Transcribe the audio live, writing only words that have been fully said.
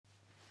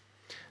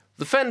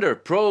The Fender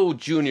Pro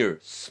Junior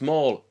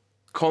Small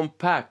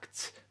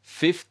Compact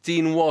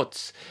 15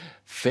 watts,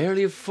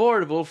 fairly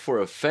affordable for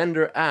a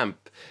Fender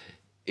amp.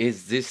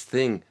 Is this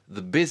thing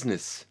the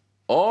business,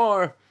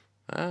 or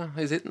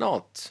is it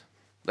not?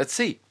 Let's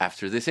see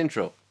after this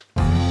intro.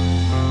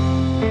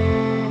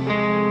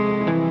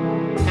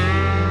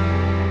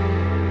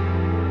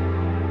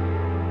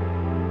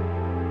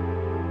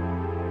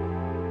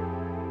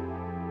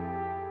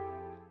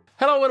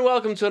 Hello and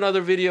welcome to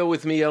another video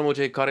with me, Elmo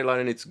J.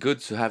 Karilainen. It's good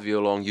to have you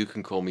along. You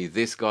can call me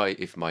this guy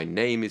if my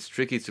name is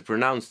tricky to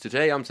pronounce.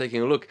 Today I'm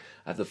taking a look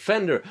at the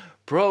Fender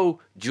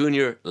Pro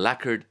Junior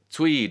Lacquered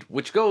Tweed,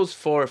 which goes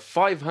for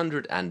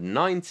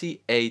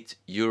 598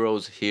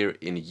 euros here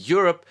in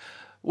Europe,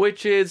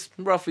 which is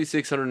roughly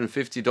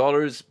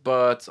 $650,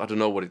 but I don't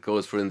know what it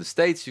goes for in the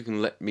States. You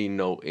can let me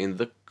know in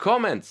the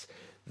comments.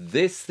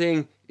 This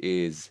thing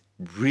is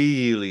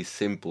really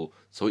simple,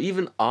 so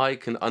even I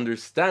can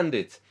understand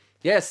it.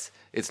 Yes,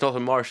 it's not a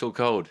Marshall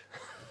code.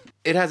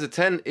 It has a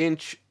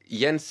 10-inch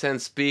Jensen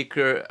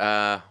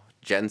speaker,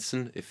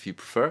 Jensen if you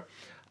prefer,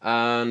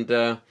 and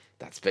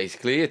that's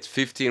basically it.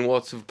 15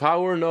 watts of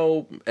power,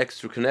 no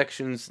extra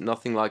connections,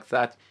 nothing like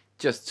that.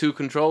 Just two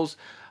controls,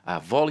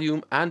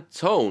 volume and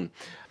tone.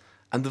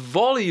 And the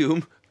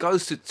volume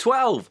goes to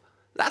 12.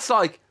 That's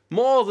like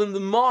more than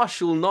the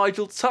Marshall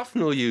Nigel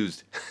Tufnell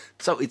used.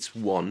 So it's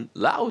one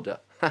louder.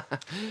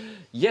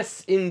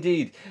 Yes,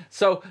 indeed.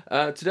 So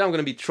today I'm going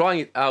to be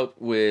trying it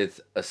out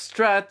with a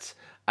Strat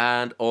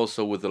and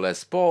also with the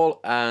Les Paul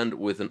and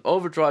with an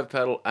overdrive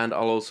pedal, and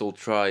I'll also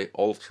try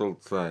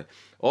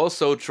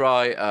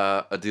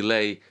a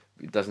delay.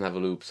 It doesn't have a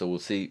loop, so we'll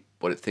see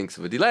what it thinks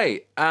of a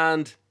delay,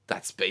 and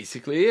that's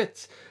basically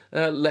it.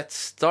 Let's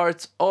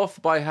start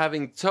off by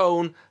having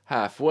tone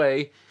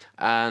halfway,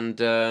 and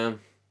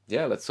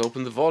yeah, let's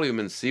open the volume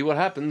and see what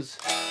happens.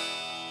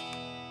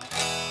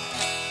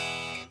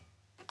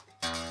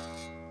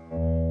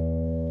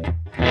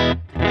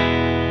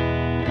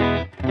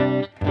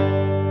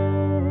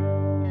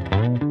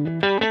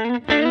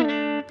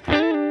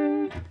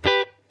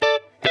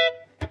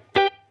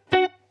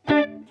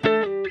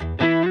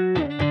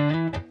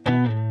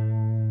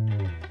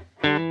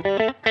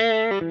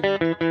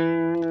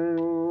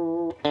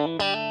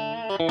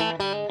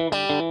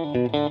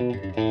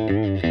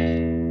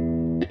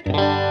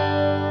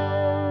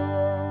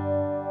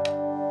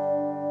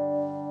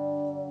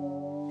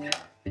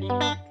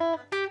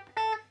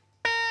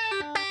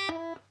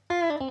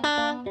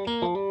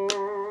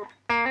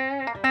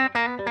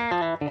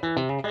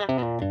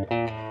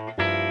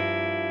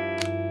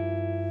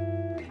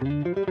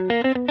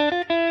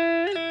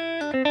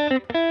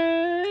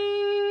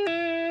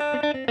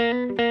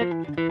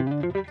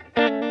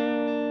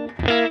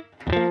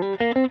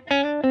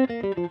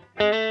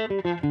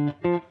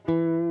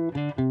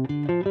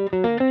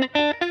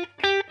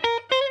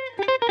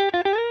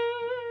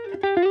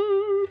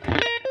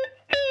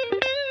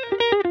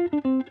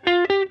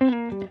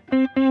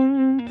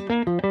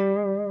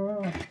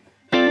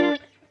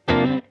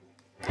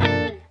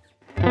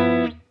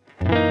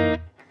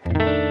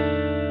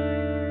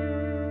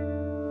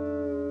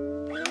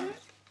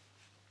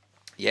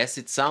 Yes,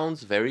 it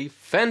sounds very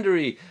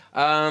Fendery.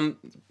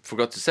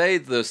 Forgot to say,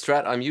 the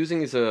Strat I'm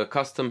using is a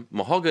custom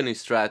mahogany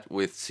Strat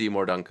with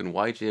Seymour Duncan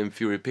YJM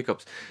Fury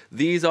pickups.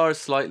 These are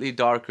slightly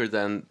darker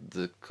than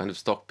the kind of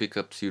stock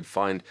pickups you'd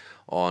find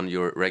on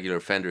your regular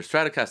Fender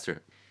Stratocaster.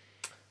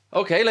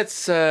 Okay,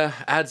 let's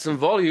add some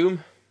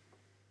volume.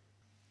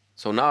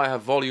 So now I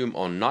have volume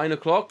on 9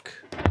 o'clock.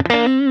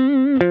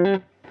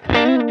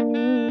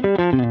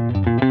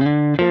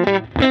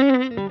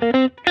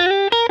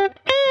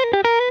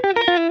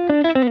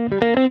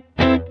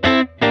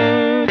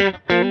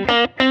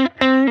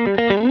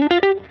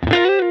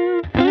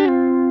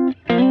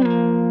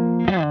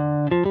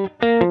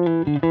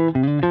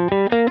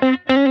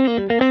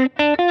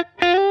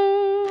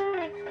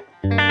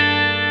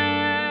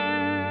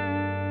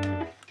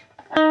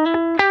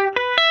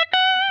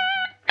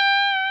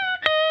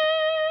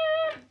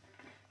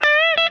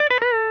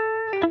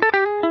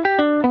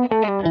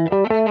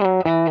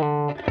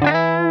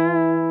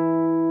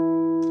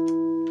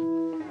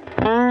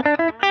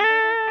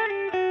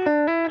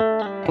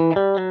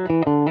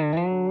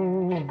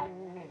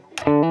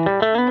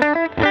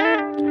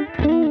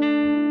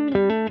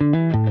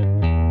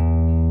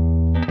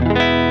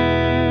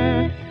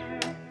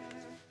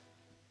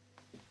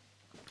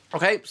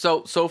 Okay,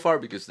 so far,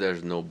 because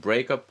there's no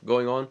breakup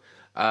going on,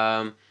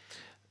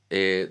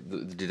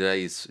 the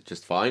delay is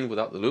just fine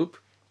without the loop.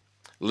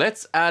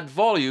 Let's add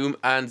volume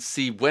and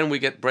see when we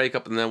get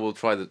breakup, and then we'll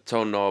try the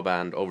tone knob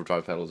and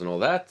overdrive pedals and all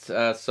that.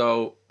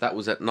 So that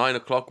was at 9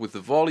 o'clock with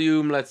the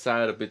volume. Let's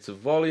add a bit of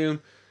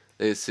volume.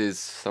 This is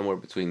somewhere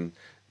between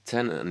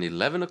 10 and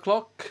 11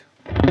 o'clock.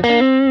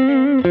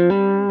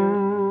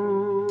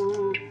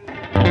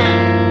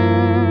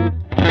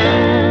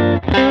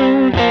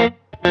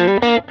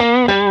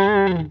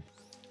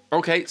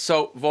 Okay,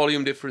 so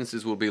volume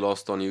differences will be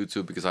lost on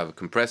YouTube because I have a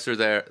compressor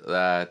there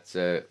that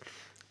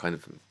kind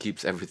of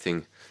keeps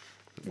everything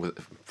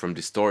from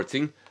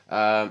distorting.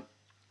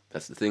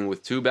 That's the thing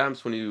with tube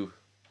amps. When you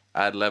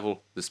add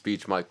level, the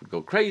speech mic would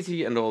go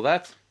crazy and all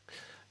that.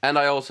 And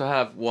I also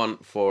have one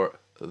for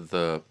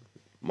the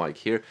mic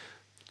here,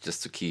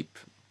 just to keep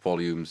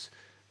volumes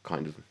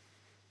kind of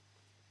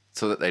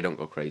so that they don't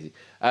go crazy.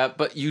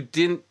 But you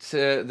didn't,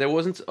 there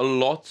wasn't a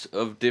lot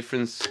of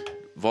difference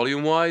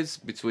volume wise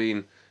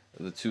between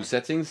the two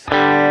settings.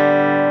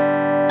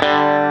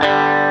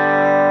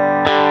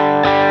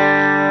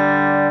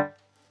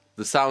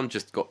 The sound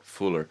just got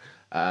fuller,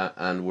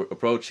 and we're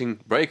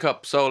approaching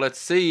breakup, so let's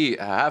see.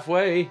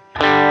 Halfway,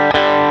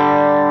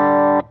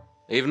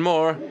 even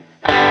more.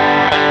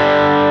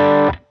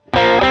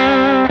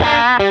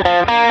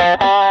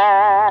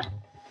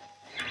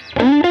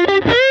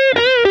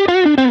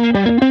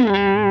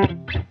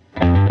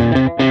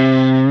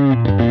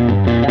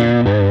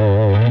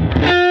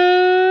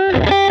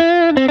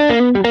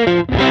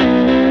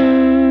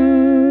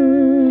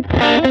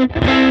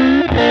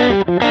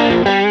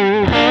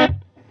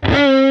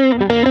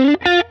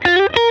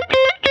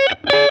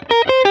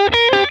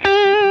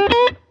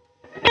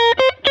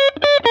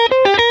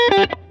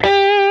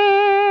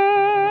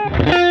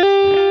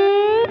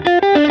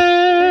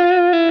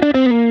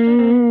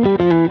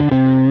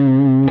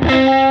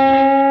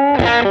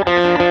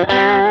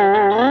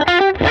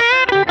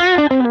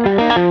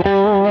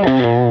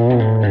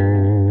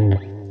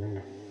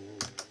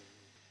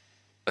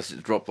 Let's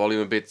just drop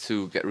volume a bit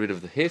to get rid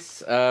of the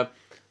hiss. The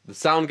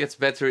sound gets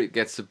better, it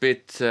gets a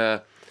bit,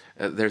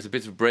 there's a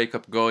bit of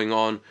breakup going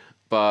on,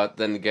 but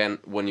then again,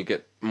 when you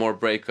get more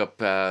breakup,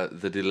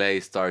 the delay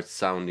starts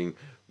sounding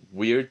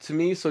weird to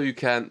me, so you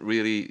can't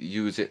really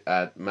use it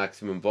at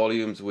maximum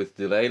volumes with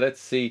delay.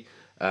 Let's see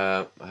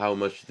how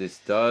much this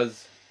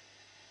does.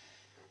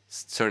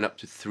 Let's turn up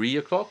to 3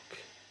 o'clock.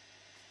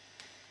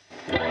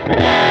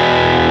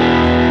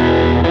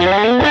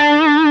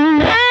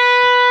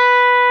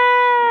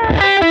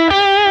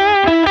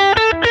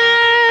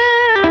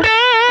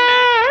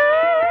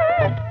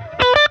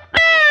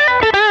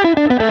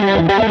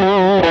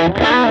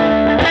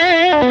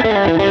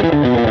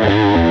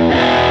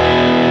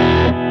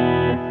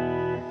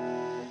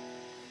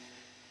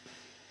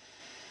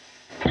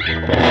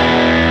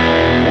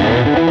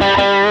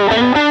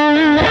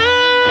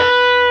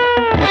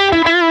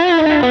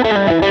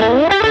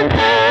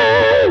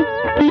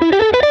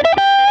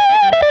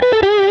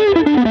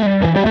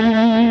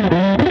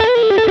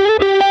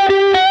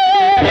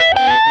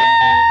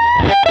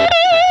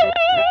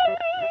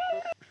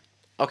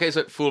 Okay,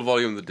 so at full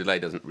volume the delay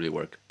doesn't really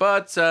work,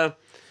 but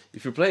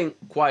if you're playing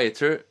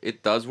quieter,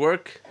 it does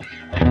work.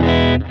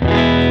 And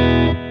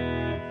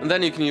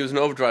then you can use an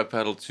overdrive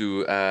pedal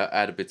to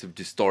add a bit of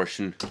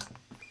distortion.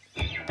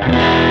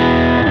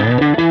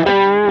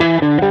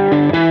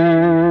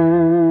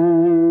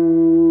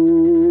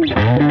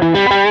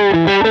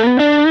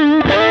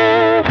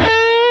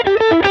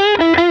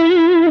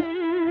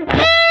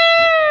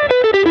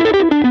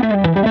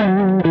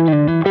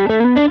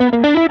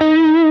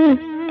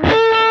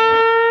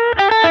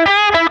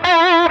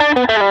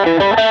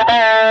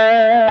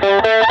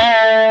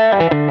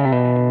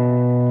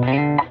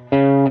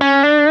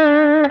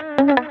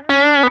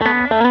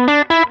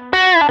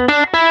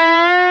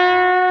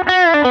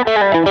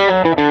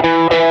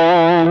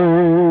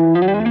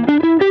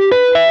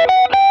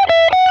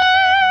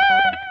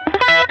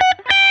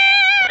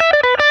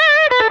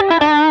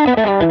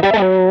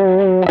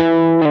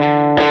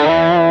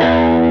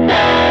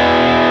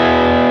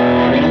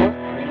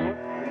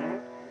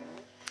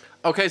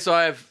 Okay, so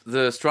I have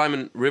the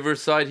Strymon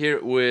Riverside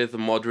here with a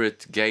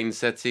moderate gain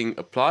setting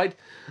applied.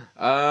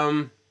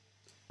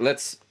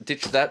 Let's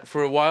ditch that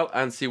for a while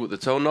and see what the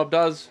tone knob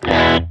does.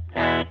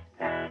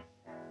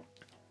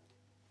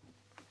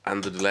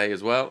 And the delay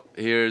as well.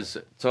 Here's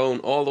tone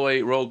all the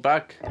way rolled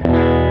back.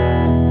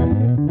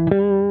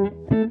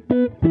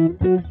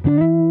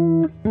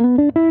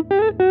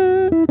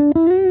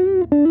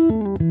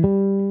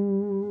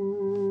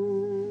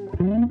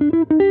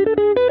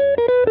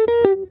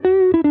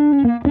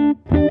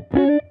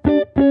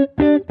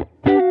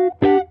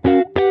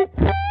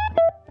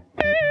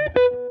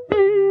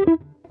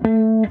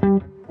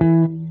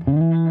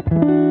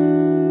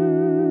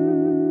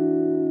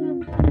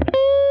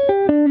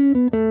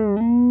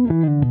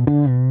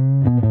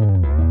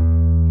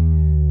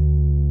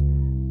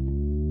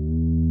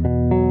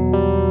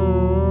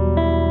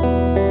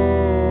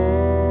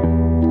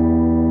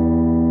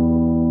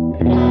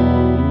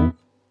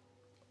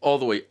 All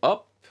the way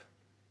up.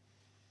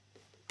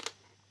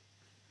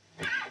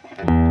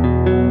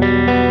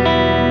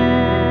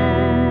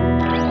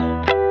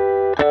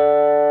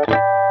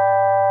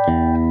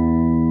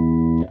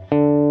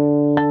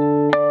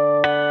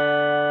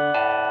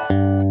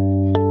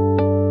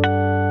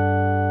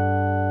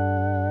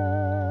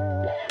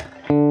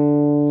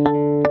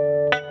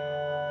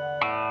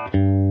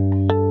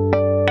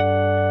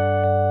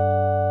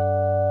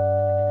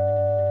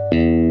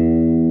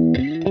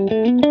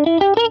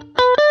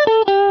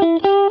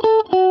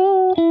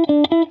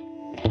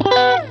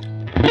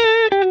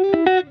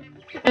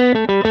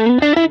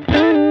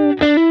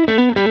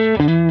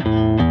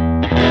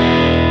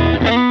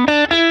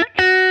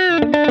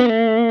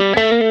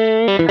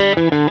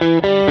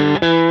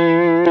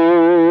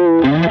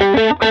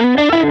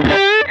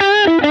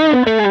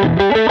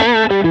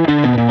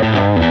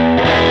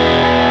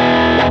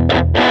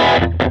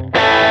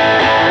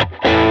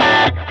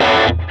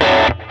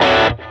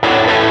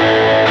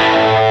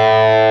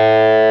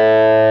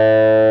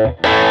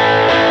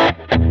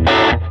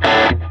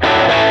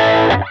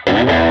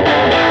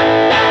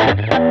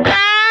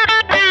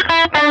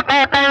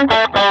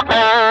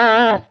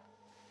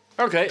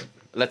 Okay,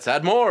 let's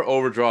add more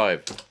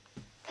overdrive.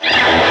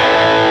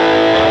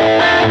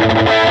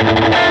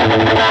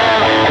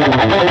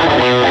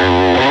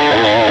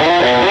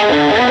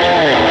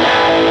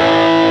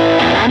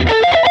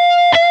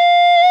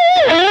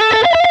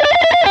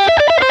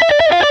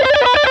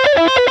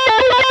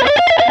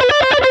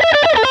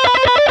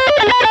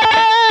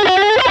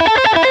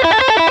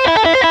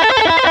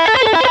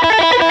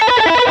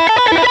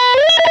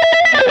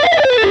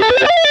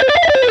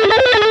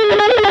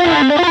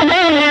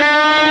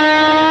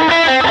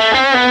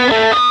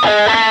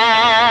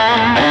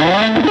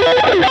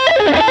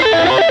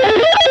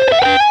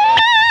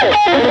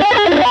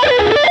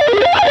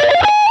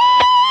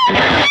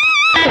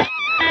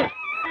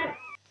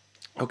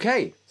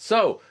 Okay,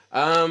 so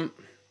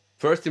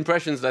first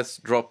impressions, let's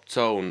drop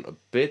tone a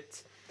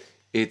bit.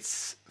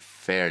 It's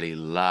fairly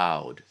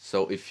loud,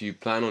 so if you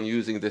plan on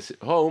using this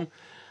at home,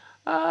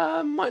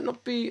 might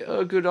not be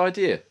a good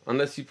idea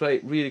unless you play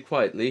it really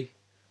quietly.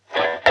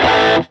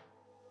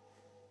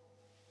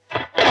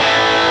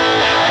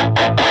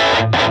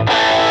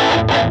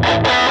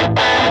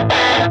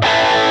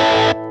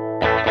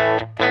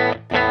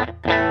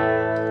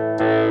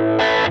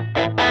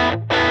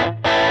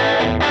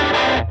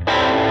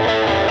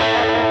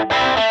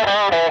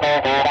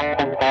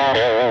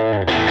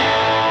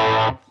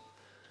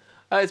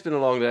 It's been a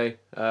long day.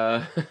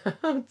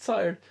 I'm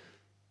tired.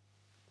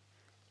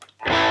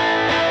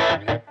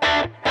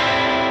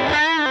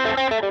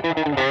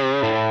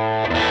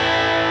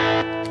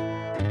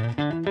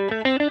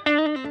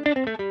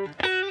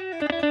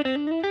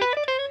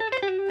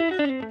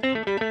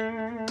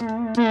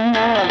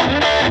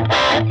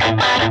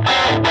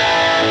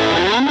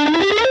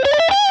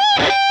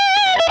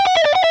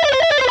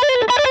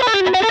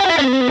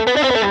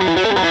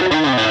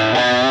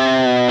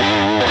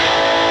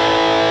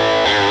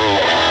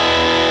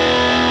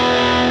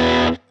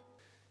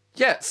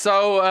 Yeah,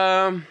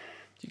 so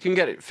you can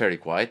get it very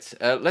quiet.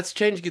 Let's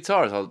change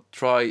guitars. I'll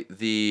try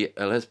the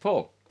Les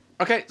Paul.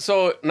 Okay,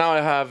 so now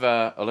I have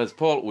a Les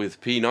Paul with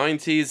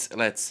P90s.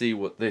 Let's see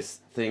what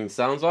this thing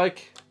sounds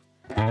like.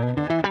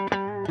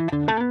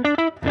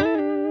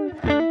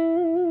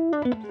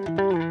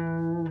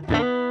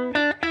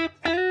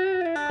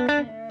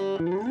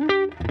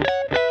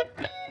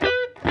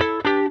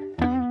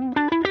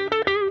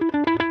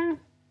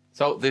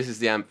 So this is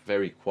the amp,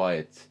 very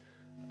quiet.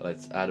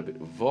 Let's add a bit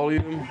of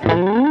volume.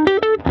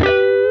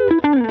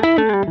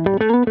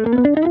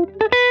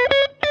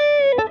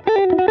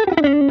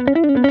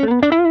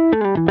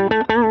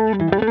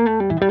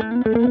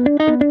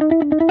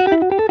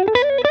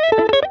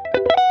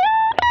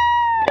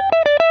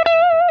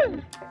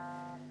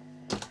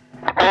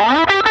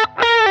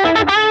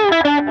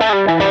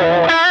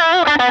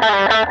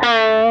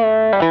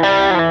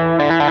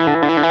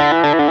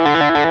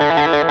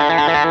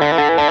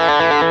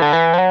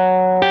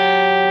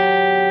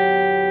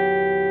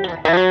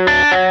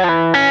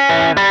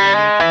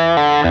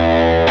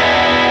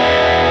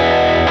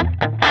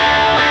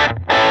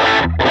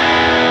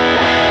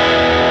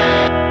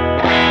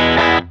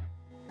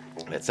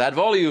 Let's add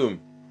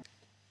volume.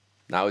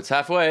 Now it's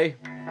halfway.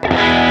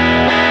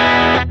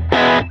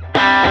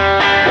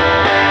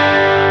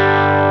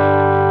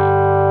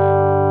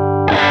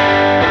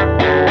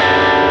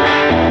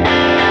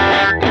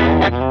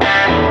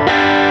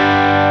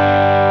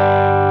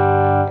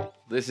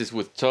 This is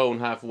with tone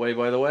halfway,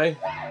 by the way.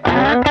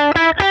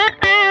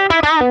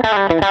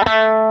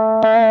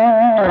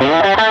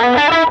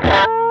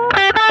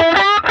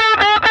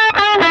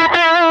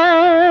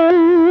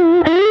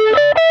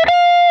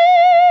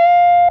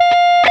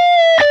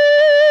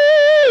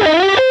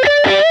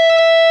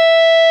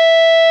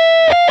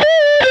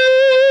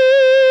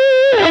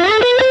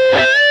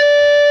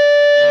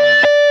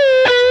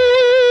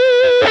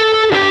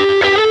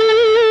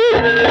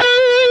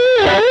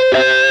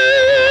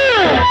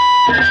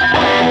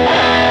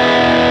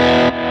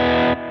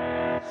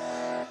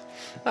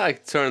 I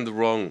turned the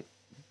wrong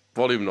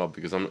volume knob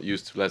because I'm not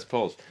used to Les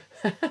Pauls.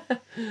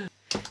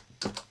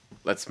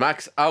 Let's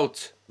max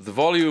out the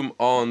volume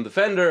on the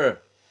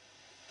Fender.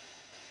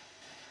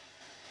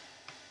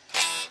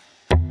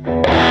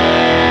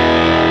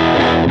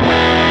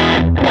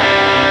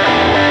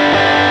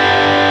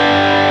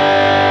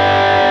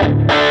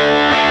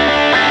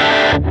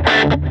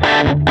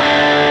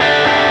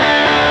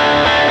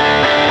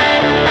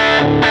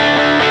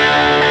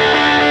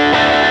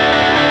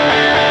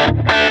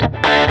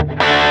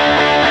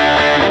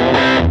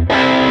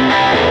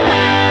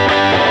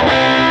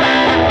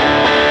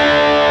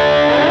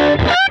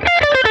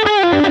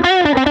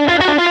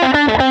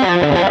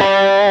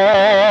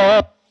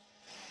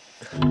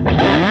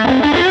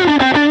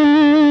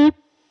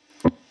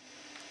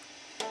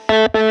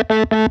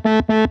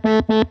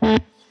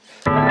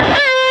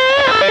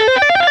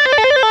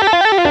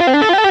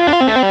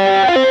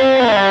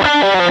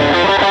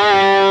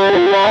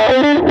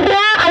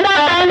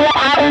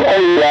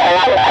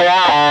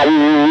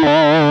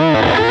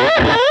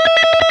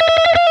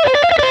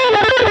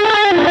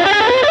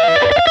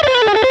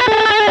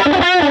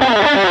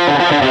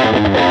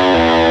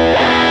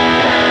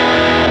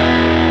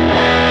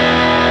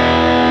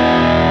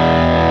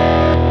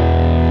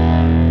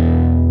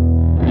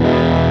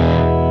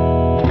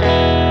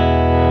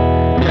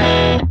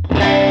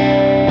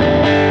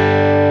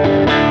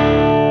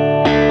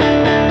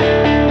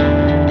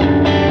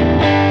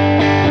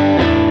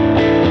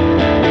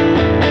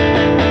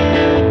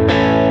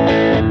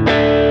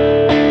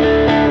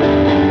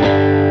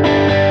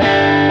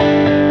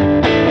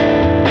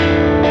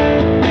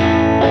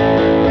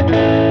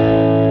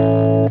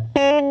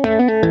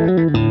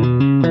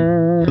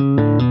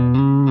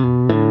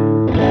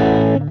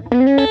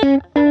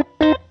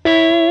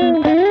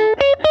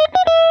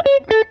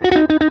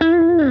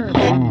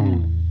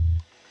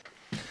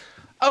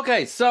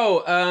 Okay,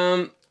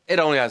 so it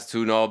only has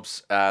 2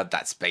 knobs.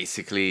 That's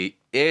basically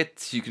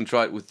it. You can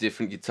try it with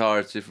different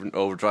guitars, different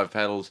overdrive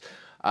pedals.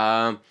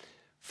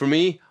 For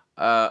me,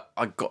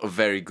 I got a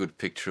very good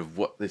picture of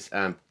what this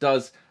amp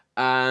does,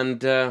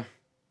 and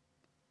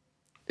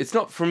it's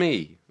not for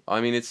me. I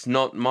mean, it's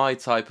not my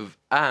type of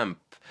amp.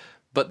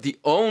 But the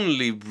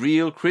only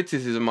real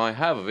criticism I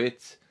have of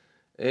it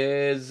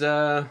is,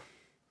 and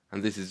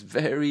this is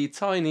very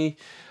tiny,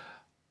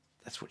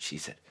 that's what she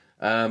said,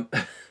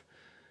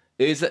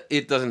 is that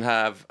it doesn't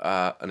have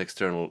an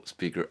external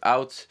speaker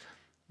out,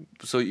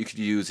 so you could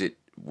use it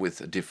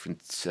with a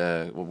different,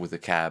 with a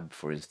cab,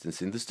 for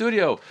instance, in the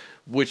studio,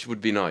 which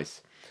would be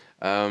nice.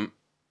 I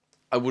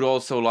would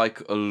also like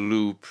a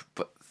loop,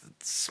 but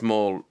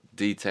small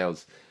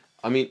details.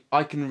 I mean,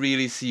 I can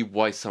really see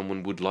why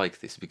someone would like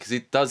this, because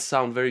it does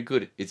sound very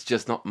good. It's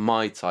just not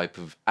my type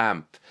of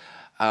amp.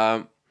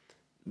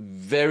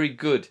 Very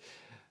good.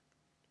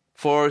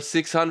 For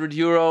 600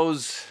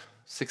 euros,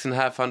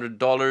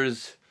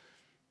 $650,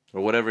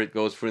 or whatever it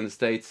goes for in the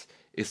States,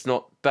 it's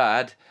not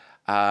bad.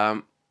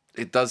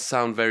 It does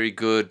sound very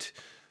good.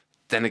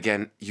 Then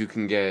again, you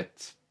can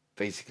get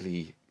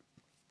basically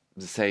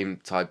the same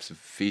types of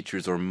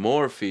features or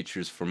more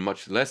features for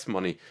much less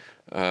money,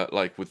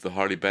 like with the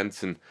Harley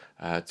Benson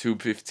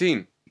Tube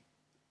 15.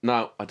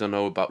 Now, I don't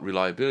know about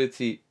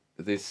reliability.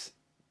 This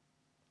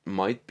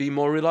might be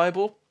more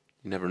reliable.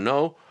 You never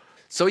know.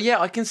 So yeah,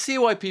 I can see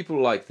why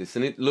people like this,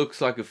 and it looks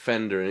like a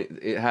Fender, and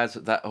it has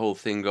that whole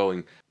thing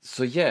going.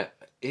 So yeah,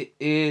 it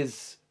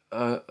is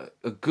a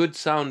good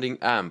sounding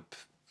amp.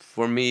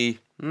 For me,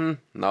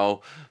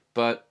 no,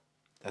 but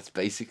that's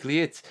basically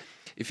it.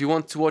 If you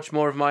want to watch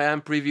more of my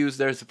amp reviews,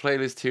 there's a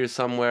playlist here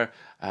somewhere.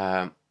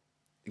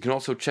 You can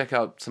also check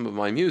out some of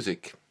my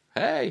music.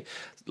 Hey,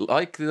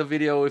 like the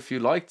video if you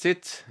liked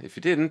it. If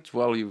you didn't,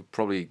 well, you've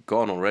probably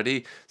gone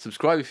already.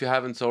 Subscribe if you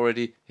haven't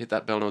already. Hit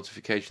that bell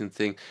notification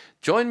thing.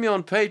 Join me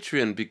on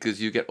Patreon,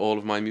 because you get all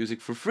of my music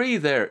for free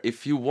there.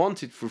 If you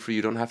want it for free,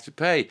 you don't have to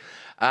pay.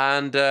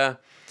 And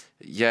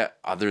yeah,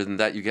 other than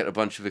that, you get a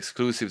bunch of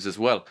exclusives as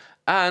well.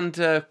 And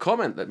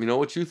comment, let me know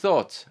what you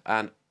thought.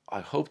 And I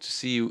hope to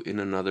see you in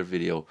another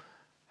video.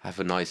 Have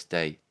a nice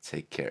day.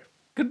 Take care.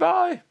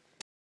 Goodbye.